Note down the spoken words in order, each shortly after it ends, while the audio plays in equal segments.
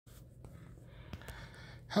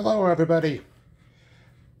Hello everybody.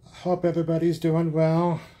 Hope everybody's doing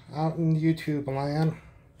well out in YouTube land.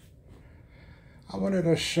 I wanted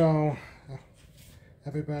to show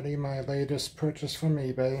everybody my latest purchase from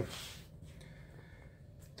eBay.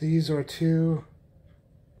 These are two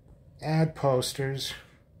ad posters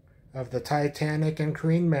of the Titanic and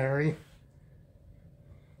Queen Mary.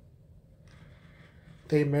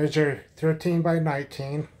 They measure 13 by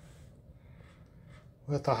 19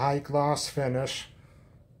 with a high gloss finish.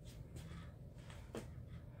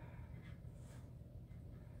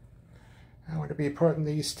 I'm going to be putting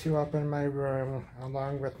these two up in my room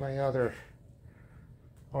along with my other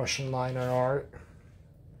ocean liner art.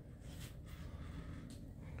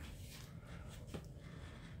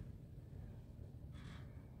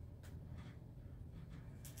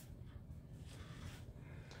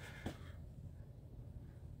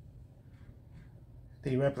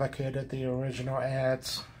 They replicated the original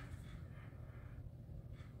ads.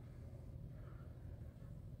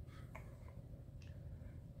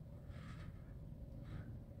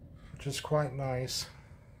 Which is quite nice.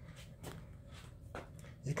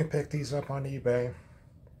 You can pick these up on eBay.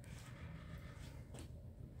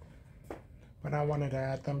 But I wanted to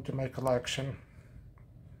add them to my collection.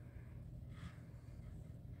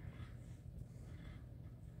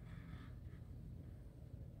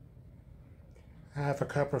 I have a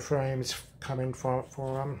couple of frames coming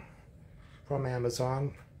from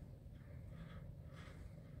Amazon.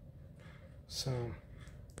 So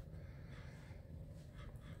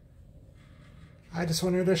I just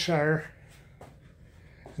wanted to share,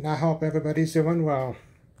 and I hope everybody's doing well.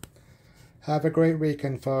 Have a great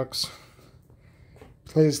weekend, folks.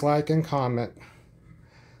 Please like and comment.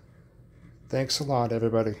 Thanks a lot,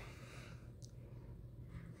 everybody.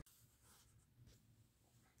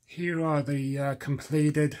 Here are the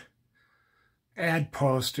completed ad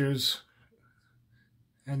posters,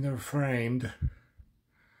 and they're framed.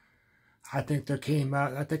 I think they came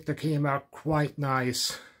out quite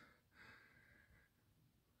nice.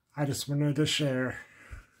 I just wanted to share.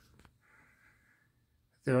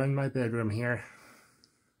 They're in my bedroom here.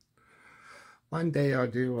 One day I'll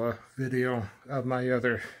do a video of my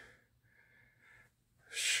other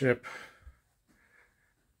ship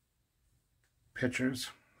pictures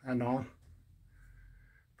and all.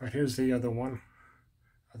 But here's the other one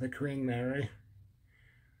of the Queen Mary.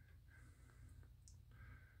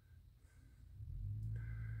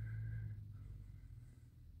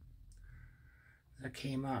 That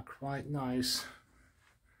came out quite nice.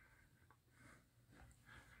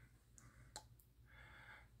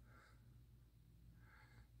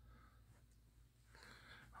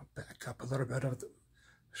 I'll back up a little bit of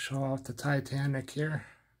show off the Titanic here.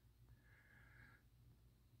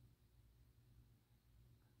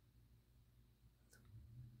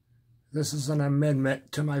 This is an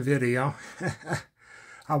amendment to my video.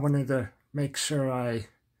 I wanted to make sure I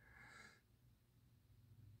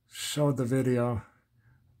showed the video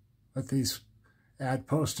with these ad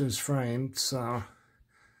posters framed. So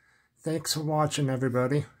thanks for watching,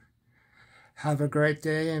 everybody. Have a great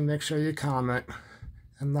day, and make sure you comment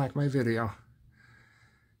and like my video.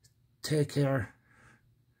 Take care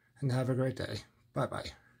and have a great day.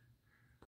 Bye-bye.